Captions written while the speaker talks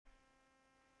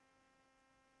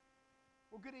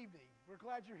Well, good evening. We're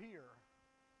glad you're here.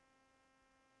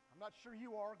 I'm not sure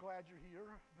you are glad you're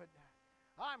here, but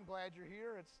I'm glad you're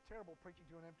here. It's terrible preaching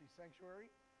to an empty sanctuary,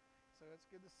 so it's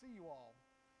good to see you all.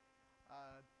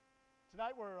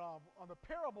 Tonight we're on the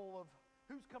parable of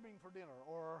who's coming for dinner,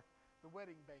 or the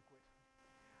wedding banquet.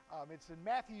 It's in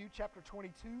Matthew chapter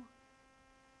 22.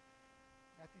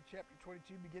 Matthew chapter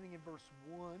 22, beginning in verse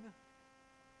 1.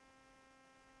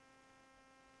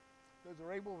 Those who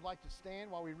are able would like to stand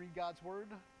while we read God's word.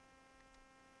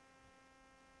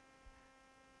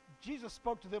 Jesus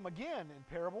spoke to them again in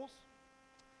parables,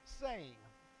 saying,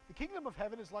 "The kingdom of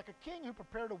heaven is like a king who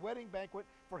prepared a wedding banquet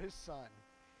for his son.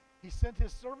 He sent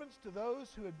his servants to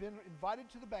those who had been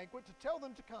invited to the banquet to tell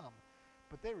them to come,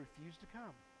 but they refused to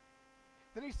come.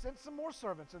 Then he sent some more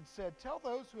servants and said, 'Tell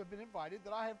those who have been invited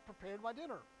that I have prepared my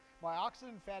dinner. My oxen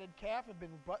and fatted calf have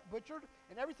been butchered,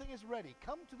 and everything is ready.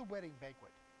 Come to the wedding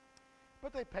banquet.'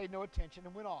 But they paid no attention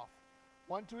and went off,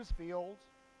 one to his fields,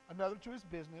 another to his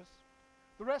business.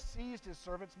 The rest seized his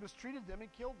servants, mistreated them,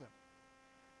 and killed them.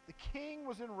 The king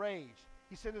was enraged.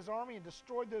 He sent his army and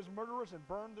destroyed those murderers and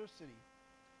burned their city.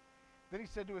 Then he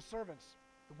said to his servants,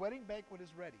 'The wedding banquet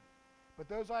is ready, but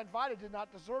those I invited did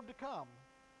not deserve to come.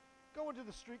 Go into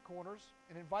the street corners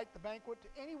and invite the banquet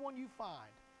to anyone you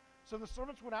find.' So the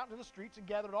servants went out into the streets and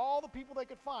gathered all the people they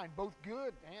could find, both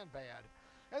good and bad.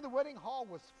 And the wedding hall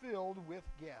was filled with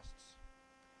guests.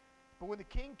 But when the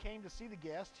king came to see the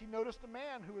guests, he noticed a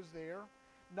man who was there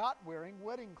not wearing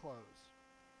wedding clothes.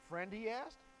 'Friend,' he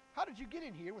asked, 'how did you get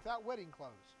in here without wedding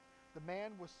clothes?' The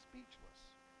man was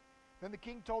speechless. Then the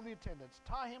king told the attendants,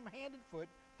 'Tie him hand and foot,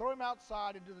 throw him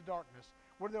outside into the darkness,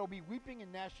 where there will be weeping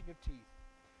and gnashing of teeth.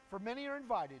 For many are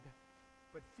invited,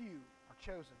 but few are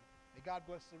chosen.'" May God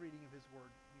bless the reading of his word.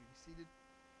 You may be seated.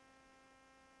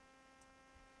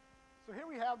 So here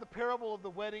we have the parable of the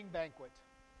wedding banquet.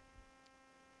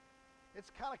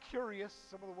 It's kind of curious,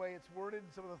 some of the way it's worded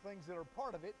and some of the things that are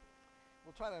part of it.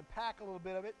 We'll try to unpack a little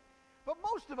bit of it. But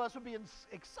most of us would be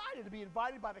excited to be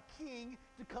invited by the king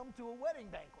to come to a wedding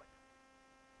banquet.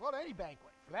 Well, any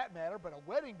banquet, for that matter, but a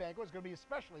wedding banquet is going to be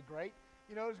especially great.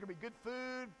 You know, there's going to be good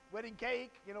food, wedding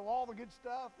cake, you know, all the good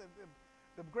stuff,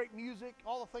 the great music,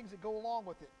 all the things that go along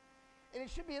with it. And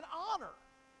it should be an honor.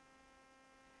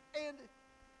 And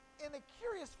a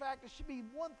curious fact, it should be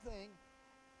one thing.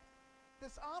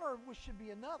 This honor should be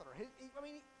another.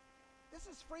 This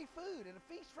is free food and a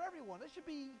feast for everyone. This should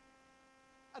be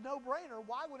a no-brainer.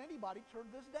 Why would anybody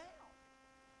turn this down?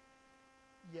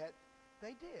 Yet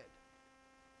they did.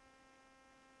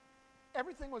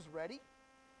 Everything was ready.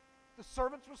 The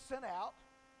servants were sent out.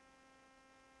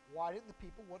 Why didn't the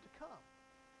people want to come?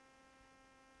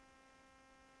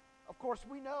 Of course,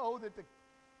 we know that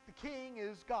the king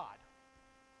is God.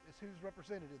 Is who's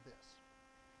represented in this.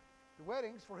 The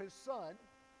wedding's for his son,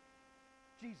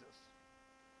 Jesus.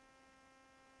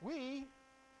 We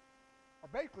are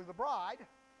basically the bride.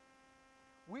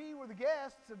 We were the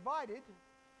guests invited,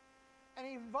 and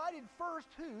he invited first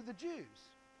who? The Jews.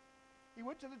 He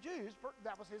went to the Jews,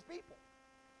 that was his people.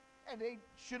 And they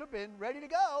should have been ready to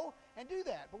go and do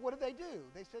that. But what did they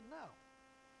do? They said no.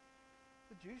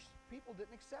 The Jewish people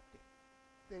didn't accept him.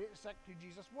 They didn't accept who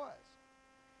Jesus was.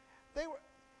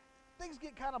 Things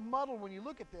get kind of muddled when you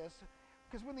look at this,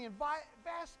 because when the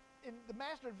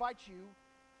master invites you,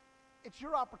 it's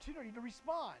your opportunity to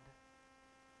respond.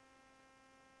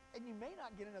 And you may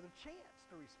not get another chance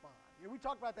to respond. You know, we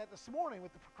talked about that this morning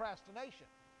with the procrastination.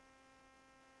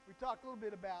 We talked a little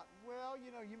bit about, well, you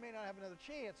know, you may not have another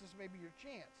chance. This may be your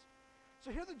chance.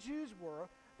 So here the Jews were.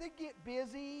 They get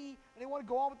busy, and they want to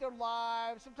go on with their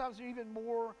lives. Sometimes they're even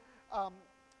more...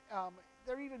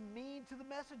 they're even mean to the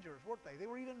messengers, weren't they? They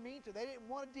were even mean to them. They didn't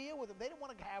want to deal with them. They didn't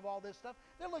want to have all this stuff.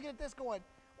 They're looking at this going,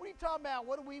 what are you talking about?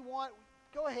 What do we want?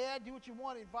 Go ahead, do what you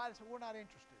want, invite us, but we're not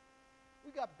interested.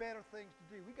 We've got better things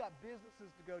to do. We've got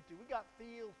businesses to go to. We've got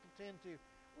fields to tend to.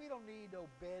 We don't need no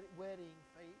wedding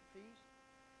feast.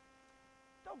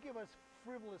 Don't give us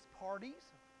frivolous parties.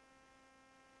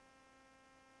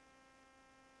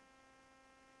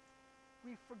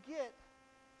 We forget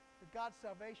that God's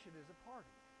salvation is a party.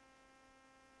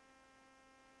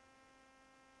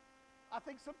 I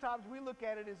think sometimes we look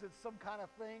at it as it's some kind of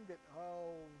thing that,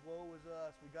 oh, woe is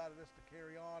us. We got this to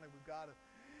carry on, and we've got to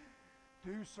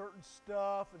do certain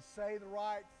stuff and say the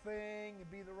right thing and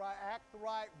act the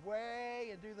right way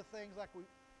and do the things like we.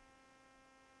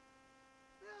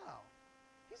 No,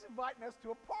 he's inviting us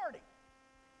to a party.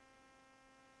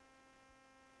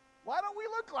 Why don't we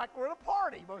look like we're at a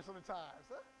party most of the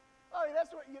times? Huh? I mean,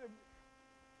 that's what, you know.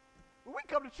 When we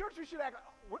come to church, we should act like,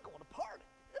 oh, we're going to party.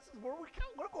 This is where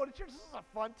we're going to church. This is a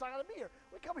fun time to be here.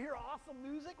 We come hear awesome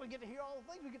music. We get to hear all the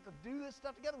things. We get to do this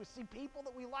stuff together. We see people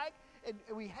that we like, and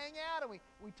we hang out, and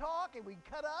we talk, and we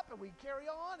cut up, and we carry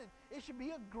on, and it should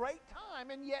be a great time.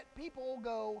 And yet people will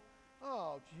go,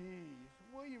 oh, geez,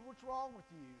 what's wrong with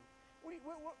you?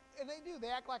 And they do. They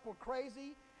act like we're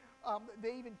crazy.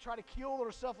 They even try to kill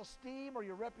their self-esteem or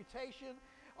your reputation,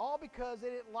 all because they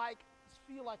didn't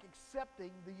feel like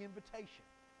accepting the invitation.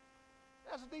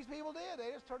 That's what these people did.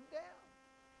 They just turned it down.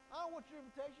 I don't want your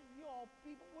invitation. You all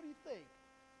people, what do you think?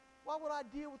 Why would I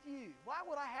deal with you? Why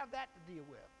would I have that to deal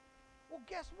with? Well,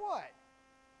 guess what?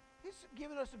 He's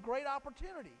given us a great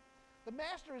opportunity. The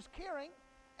master is caring,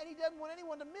 and he doesn't want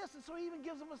anyone to miss it, so he even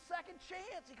gives them a second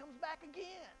chance. He comes back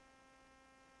again.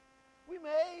 We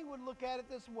would look at it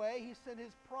this way. He sent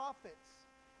his prophets,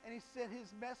 and he sent his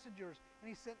messengers, and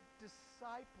he sent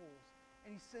disciples,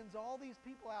 and he sends all these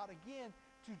people out again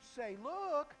to say,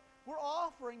 look, we're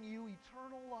offering you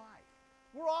eternal life.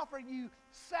 We're offering you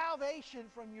salvation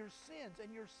from your sins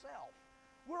and yourself.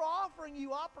 We're offering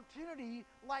you opportunity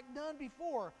like none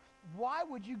before. Why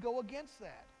would you go against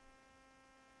that?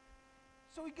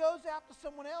 So he goes out to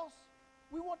someone else.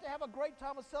 We want to have a great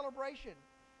time of celebration.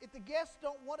 If the guests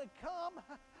don't want to come,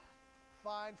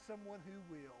 find someone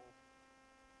who will.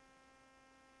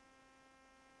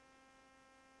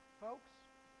 Folks,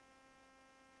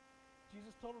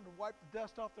 Jesus told them to wipe the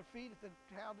dust off their feet if the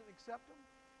town didn't accept them.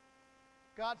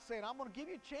 God's saying, I'm going to give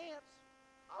you a chance.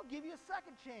 I'll give you a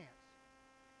second chance.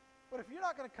 But if you're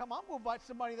not going to come, I'm going to invite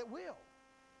somebody that will.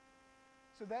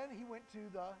 So then he went to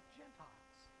the Gentiles.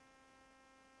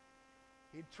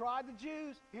 He tried the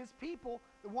Jews, his people,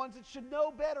 the ones that should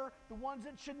know better, the ones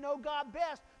that should know God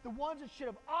best, the ones that should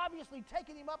have obviously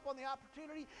taken him up on the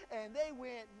opportunity, and they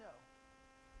went, no.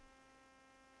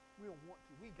 We don't want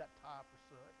to. We ain't got time for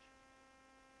such.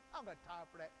 I don't got time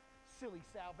for that silly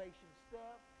salvation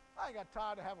stuff. I ain't got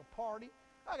time to have a party.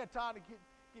 I got time to get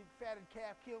fatted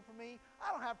calf killed for me.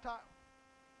 I don't have time.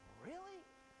 Really?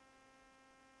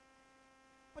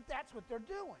 But that's what they're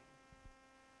doing.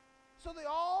 So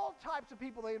all types of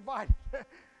people they invited.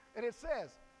 And it says,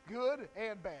 good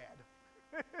and bad.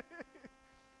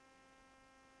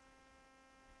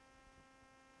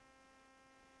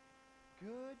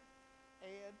 Good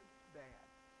and bad.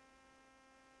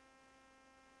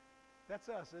 That's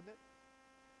us, isn't it?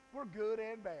 We're good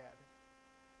and bad.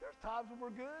 There's times when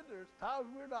we're good. There's times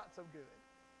when we're not so good.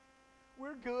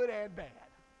 We're good and bad.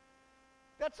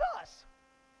 That's us.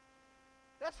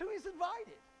 That's who he's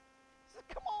invited. He said,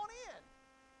 come on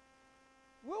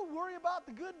in. We'll worry about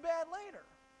the good and bad later.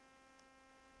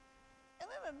 And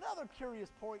then another curious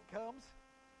point comes.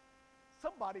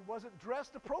 Somebody wasn't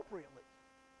dressed appropriately.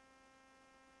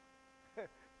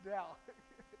 Now,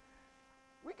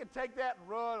 we can take that and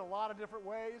run a lot of different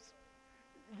ways,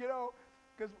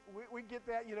 because we get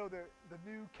that, the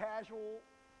new casual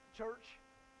church,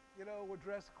 will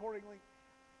dress accordingly.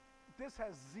 This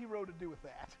has zero to do with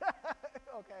that,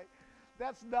 okay?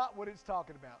 That's not what it's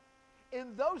talking about.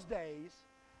 In those days,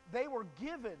 they were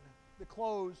given the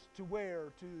clothes to wear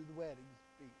to the wedding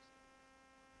feast.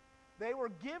 They were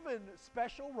given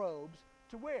special robes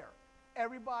to wear.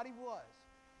 Everybody was.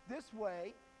 This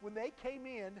way, when they came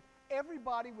in,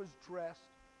 everybody was dressed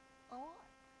alike.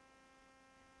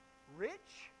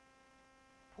 Rich,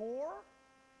 poor,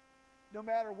 no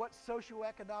matter what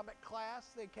socioeconomic class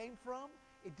they came from,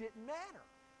 it didn't matter.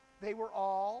 They were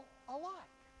all alike.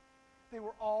 They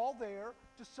were all there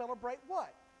to celebrate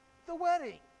what? The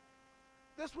wedding.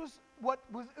 This was what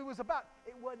it was about.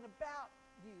 It wasn't about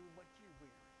you and what you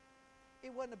wear.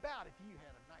 It wasn't about if you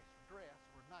had a nicer dress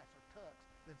or a nicer tux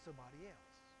than somebody else.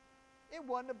 It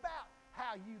wasn't about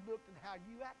how you looked and how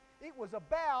you acted. It was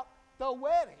about the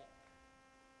wedding.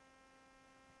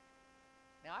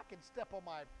 Now, I can step on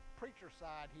my preacher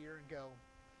side here and go,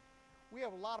 we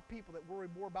have a lot of people that worry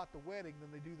more about the wedding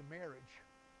than they do the marriage.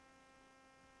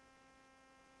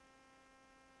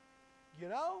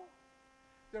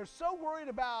 They're so worried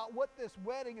about what this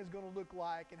wedding is going to look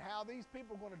like and how these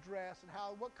people are going to dress and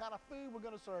what kind of food we're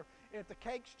going to serve, and if the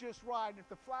cake's just right, and if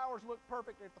the flowers look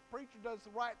perfect, and if the preacher does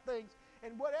the right things,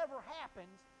 and whatever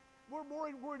happens, we're more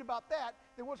worried about that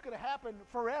than what's going to happen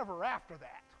forever after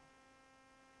that.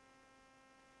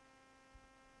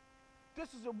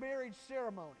 This is a marriage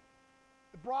ceremony.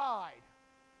 The bride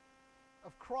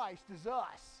of Christ is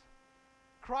us.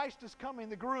 Christ is coming,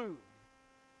 the groom.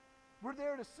 We're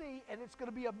there to see, and it's going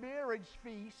to be a marriage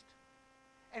feast,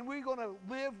 and we're going to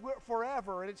live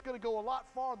forever, and it's going to go a lot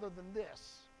farther than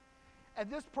this. And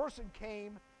this person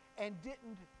came and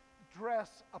didn't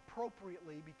dress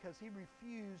appropriately because he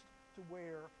refused to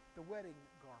wear the wedding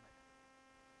garment.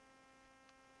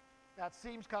 That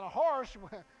seems kind of harsh,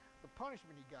 the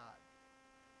punishment he got.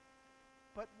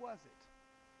 But was it?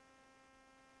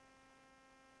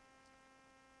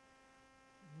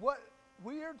 What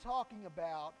we are talking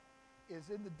about is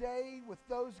in the day with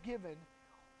those given,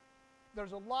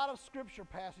 there's a lot of scripture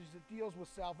passage that deals with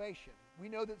salvation. We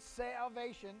know that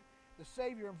salvation, the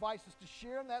Savior invites us to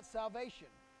share in that salvation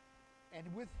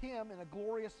and with him in a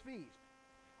glorious feast.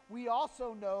 We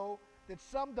also know that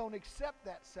some don't accept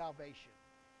that salvation.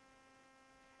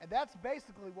 And that's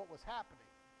basically what was happening.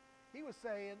 He was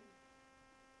saying,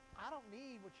 I don't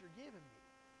need what you're giving me.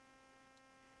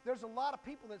 There's a lot of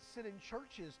people that sit in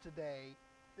churches today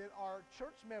that are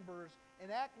church members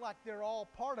and act like they're all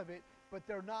part of it, but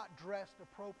they're not dressed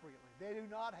appropriately. They do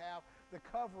not have the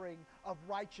covering of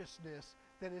righteousness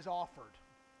that is offered.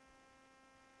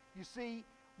 You see,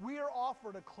 we are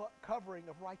offered a covering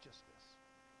of righteousness.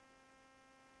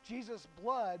 Jesus'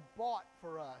 blood bought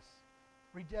for us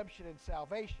redemption and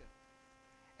salvation.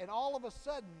 And all of a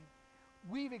sudden,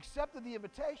 we've accepted the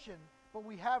invitation, but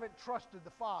we haven't trusted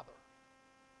the Father.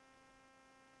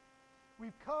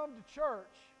 We've come to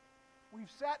church, we've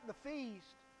sat in the feast,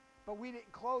 but we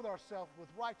didn't clothe ourselves with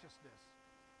righteousness.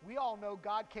 We all know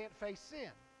God can't face sin.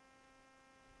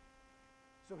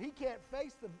 So he can't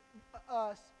face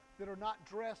us that are not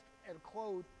dressed and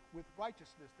clothed with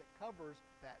righteousness that covers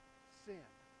that sin.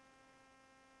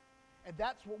 And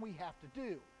that's what we have to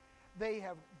do.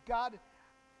 God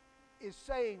is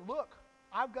saying, look,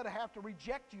 I'm going to have to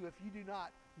reject you if you do not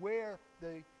wear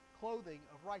the clothing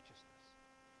of righteousness.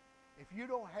 If you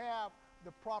don't have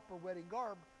the proper wedding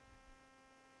garb,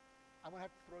 I'm going to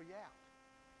have to throw you out.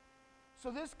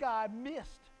 So this guy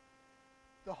missed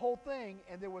the whole thing,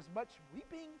 and there was much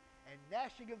weeping and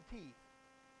gnashing of teeth.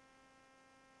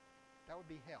 That would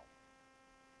be hell.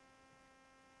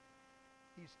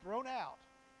 He's thrown out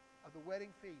of the wedding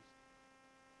feast.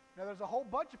 Now there's a whole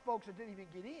bunch of folks that didn't even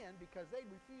get in because they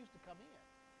refused to come in.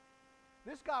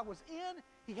 This guy was in,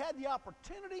 he had the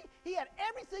opportunity, he had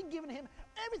everything given him,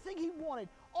 everything he wanted.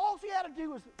 All he had to do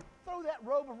was throw that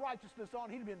robe of righteousness on,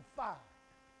 he'd have been fine.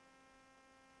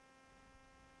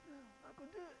 No, I'm not going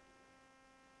to do it.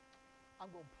 I'm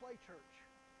going to play church.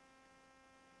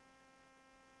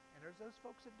 And there's those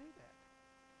folks that do that.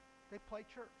 They play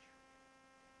church.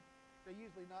 They're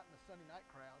usually not in the Sunday night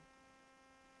crowd.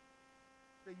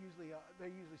 They're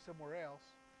usually somewhere else.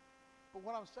 But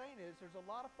what I'm saying is there's a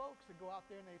lot of folks that go out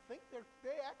there and they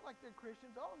act like they're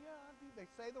Christians. Oh yeah, I do. They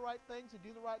say the right things, they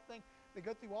do the right thing. They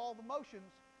go through all the motions,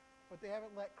 but they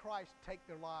haven't let Christ take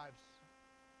their lives.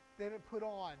 They haven't put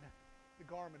on the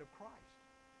garment of Christ.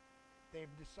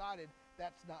 They've decided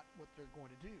that's not what they're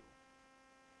going to do.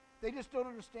 They just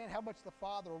don't understand how much the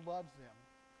Father loves them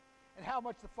and how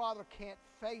much the Father can't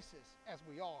face us as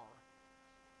we are.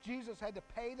 Jesus had to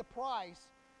pay the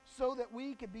price so that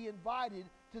we could be invited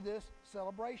to this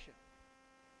celebration.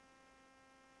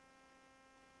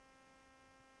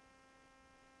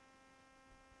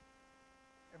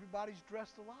 Everybody's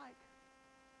dressed alike.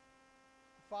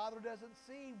 The Father doesn't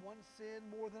see one sin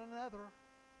more than another.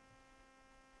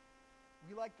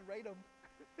 We like to rate them.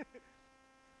 This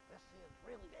sin's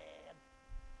really bad.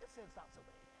 This sin's not so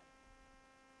bad.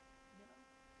 You know?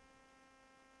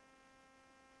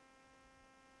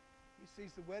 He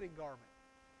sees the wedding garment.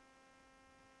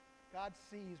 God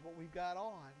sees what we've got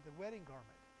on, the wedding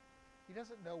garment. He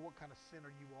doesn't know what kind of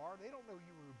sinner you are. They don't know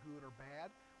you were good or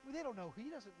bad. They don't know. He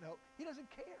doesn't know. He doesn't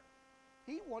care.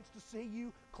 He wants to see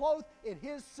you clothed in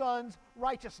his Son's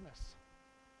righteousness.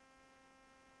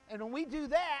 And when we do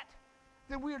that,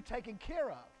 then we are taken care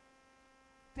of.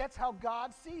 That's how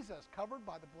God sees us, covered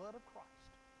by the blood of Christ.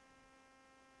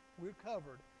 We're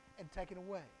covered and taken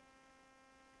away.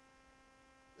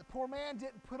 The poor man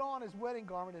didn't put on his wedding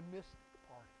garment and miss the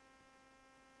party.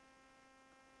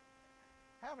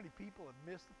 How many people have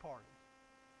missed the party?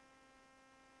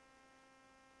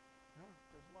 No,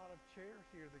 there's a lot of chairs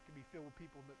here that can be filled with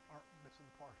people that aren't missing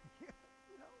the party.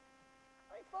 You know?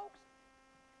 I mean, folks,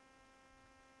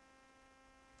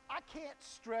 I can't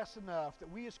stress enough that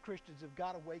we as Christians have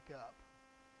got to wake up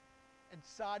and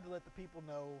decide to let the people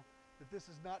know that this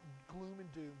is not gloom and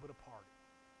doom, but a party.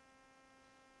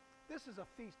 This is a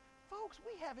feast. Folks,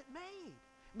 we have it made.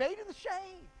 Made in the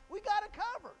shade. We got it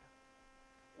covered.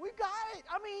 We've got it.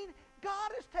 I mean,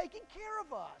 God is taking care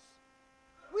of us.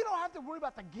 We don't have to worry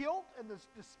about the guilt and the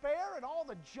despair and all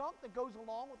the junk that goes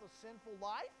along with a sinful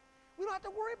life. We don't have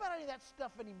to worry about any of that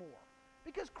stuff anymore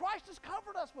because Christ has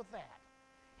covered us with that.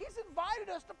 He's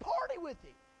invited us to party with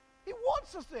him. He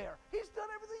wants us there. He's done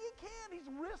everything he can. He's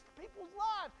risked people's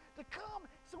lives to come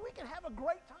so we can have a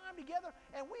great time together,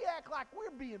 and we act like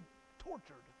we're being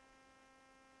tortured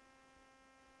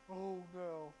Oh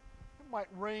no, it might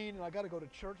rain and I got to go to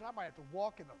church. I might have to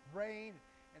walk in the rain.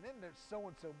 And then there's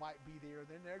so-and-so might be there.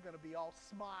 Then they're going to be all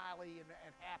smiley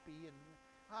and happy. And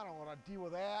I don't want to deal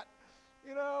with that,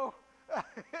 you know.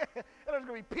 And there's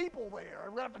going to be people there.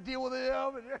 And we're going to have to deal with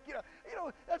them. And,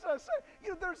 that's what I say.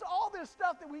 There's all this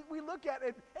stuff that we look at.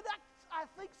 And I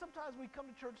think sometimes we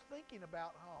come to church thinking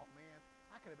about, oh, man,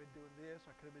 I could have been doing this.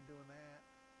 I could have been doing that.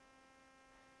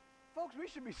 Folks,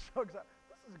 we should be so excited.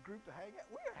 This is a group to hang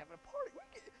out. We're having a party.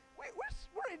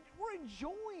 We're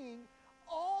enjoying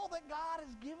all that God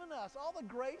has given us, all the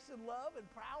grace and love and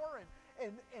power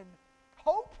and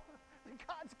hope that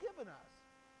God's given us.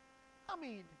 I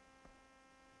mean,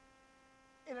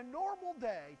 in a normal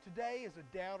day, today is a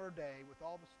downer day with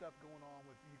all the stuff going on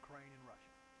with Ukraine and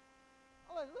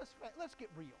Russia. Let's get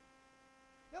real.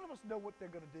 None of us know what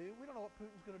they're going to do. We don't know what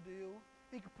Putin's going to do.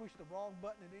 He could push the wrong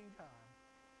button at any time.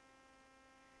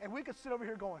 And we could sit over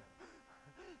here going,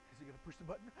 is he going to push the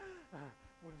button?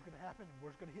 What is going to happen? And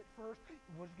where's going to hit first?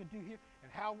 And what's he going to do here? And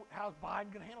how's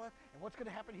Biden going to handle it? And what's going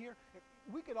to happen here? And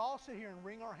we could all sit here and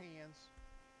wring our hands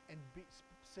and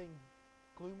sing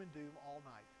gloom and doom all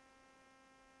night.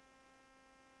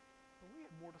 But we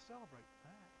have more to celebrate than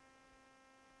that.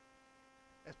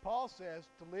 As Paul says,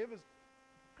 to live is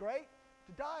great,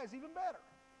 to die is even better.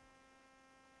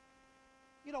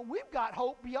 We've got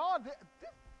hope beyond this.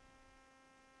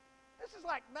 This is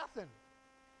like nothing.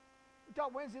 We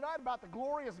talked Wednesday night about the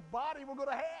glorious body we're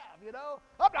going to have,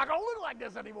 I'm not going to look like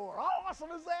this anymore. How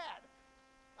awesome is that?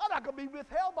 I'm not going to be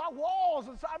withheld by walls.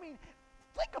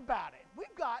 Think about it.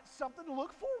 We've got something to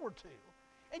look forward to.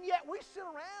 And yet we sit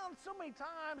around so many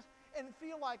times and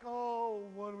feel like, oh,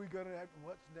 what are we going to have?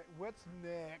 What's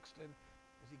next? And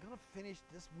is he going to finish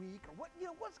this week? Or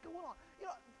what's going on?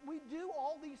 We do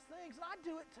all these things, and I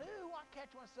do it too. I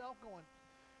catch myself going,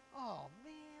 oh,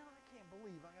 man, I can't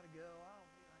believe I got to go.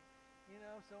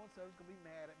 So-and-so's going to be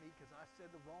mad at me because I said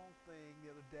the wrong thing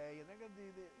the other day, and they're going to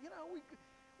do this.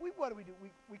 What do?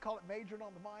 We call it majoring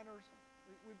on the minors.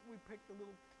 We pick the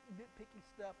little nitpicky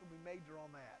stuff, and we major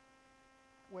on that.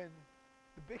 When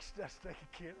the big stuff's taken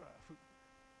care of,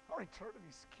 our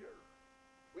eternity's secure.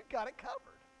 We've got it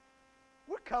covered.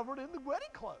 We're covered in the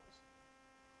wedding clothes.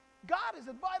 God has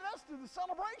invited us to the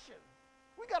celebration.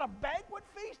 We got a banquet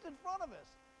feast in front of us.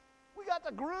 We got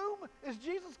the groom is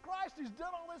Jesus Christ who's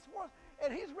done all this for us, and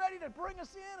he's ready to bring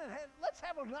us in, and let's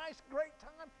have a nice, great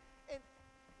time. And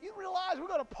you realize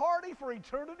we're going to party for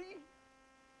eternity?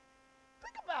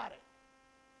 Think about it.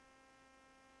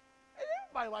 And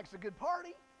everybody likes a good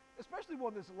party, especially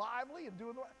one that's lively and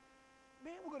doing the right.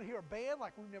 Man, we're going to hear a band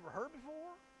like we've never heard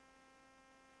before.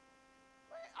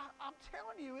 Man, I'm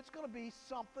telling you, it's going to be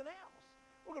something else.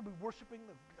 We're going to be worshiping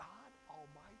the God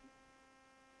Almighty.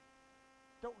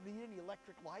 Don't need any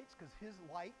electric lights because his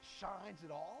light shines it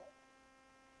all.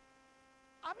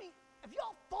 I mean, have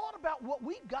y'all thought about what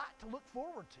we've got to look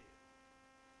forward to?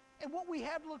 And what we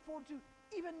have to look forward to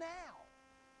even now?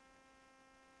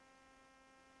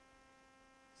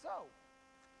 So,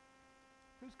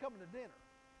 who's coming to dinner?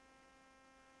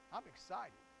 I'm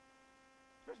excited.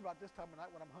 Especially about this time of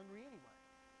night when I'm hungry anyway.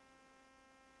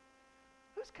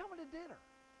 Who's coming to dinner?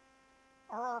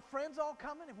 Are our friends all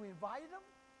coming? Have we invited them?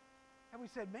 And we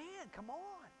said, man, come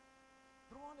on.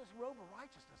 Throw on this robe of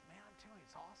righteousness. Man, I'm telling you,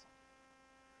 it's awesome.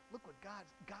 Look what God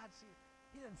sees.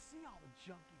 He doesn't see all the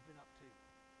junk you've been up to.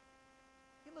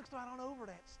 He looks right on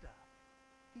over that stuff.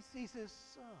 He sees his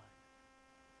son,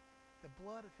 the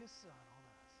blood of his son on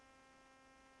us.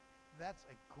 That's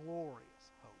a glorious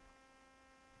hope.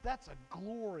 That's a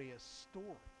glorious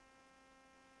story.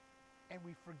 And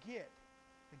we forget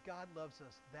that God loves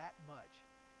us that much.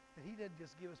 That he doesn't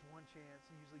just give us one chance,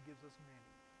 he usually gives us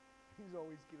many. He's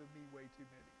always given me way too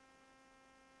many.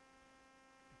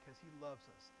 Because he loves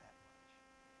us that much.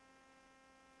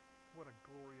 What a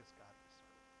glorious God we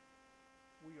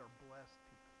serve. We are blessed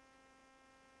people.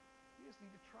 We just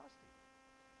need to trust him.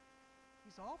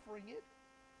 He's offering it.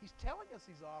 He's telling us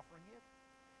he's offering it.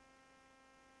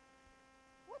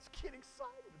 Let's get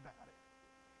excited about it.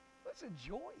 Let's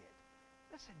enjoy it.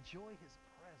 Let's enjoy his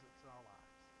presence in our lives.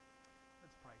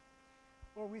 Let's pray.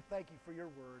 Lord, we thank you for your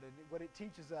word and what it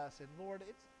teaches us. And Lord,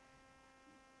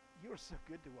 you're so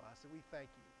good to us, and we thank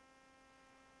you.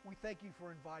 We thank you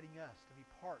for inviting us to be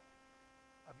part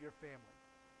of your family.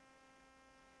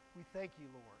 We thank you,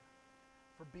 Lord,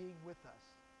 for being with us.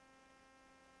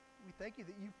 We thank you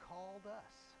that you've called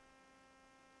us.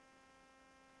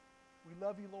 We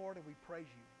love you, Lord, and we praise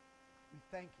you. We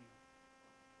thank you,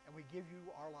 and we give you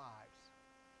our lives.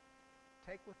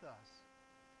 Take with us.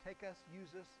 Take us, use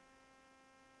us.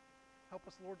 Help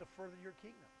us, Lord, to further your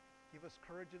kingdom. Give us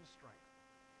courage and strength.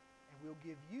 and we'll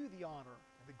give you the honor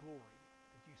and the glory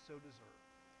that you so deserve.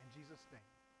 In Jesus'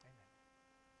 name, amen.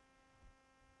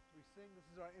 As we sing, this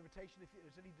is our invitation. If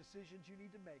there's any decisions you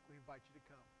need to make, we invite you to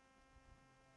come.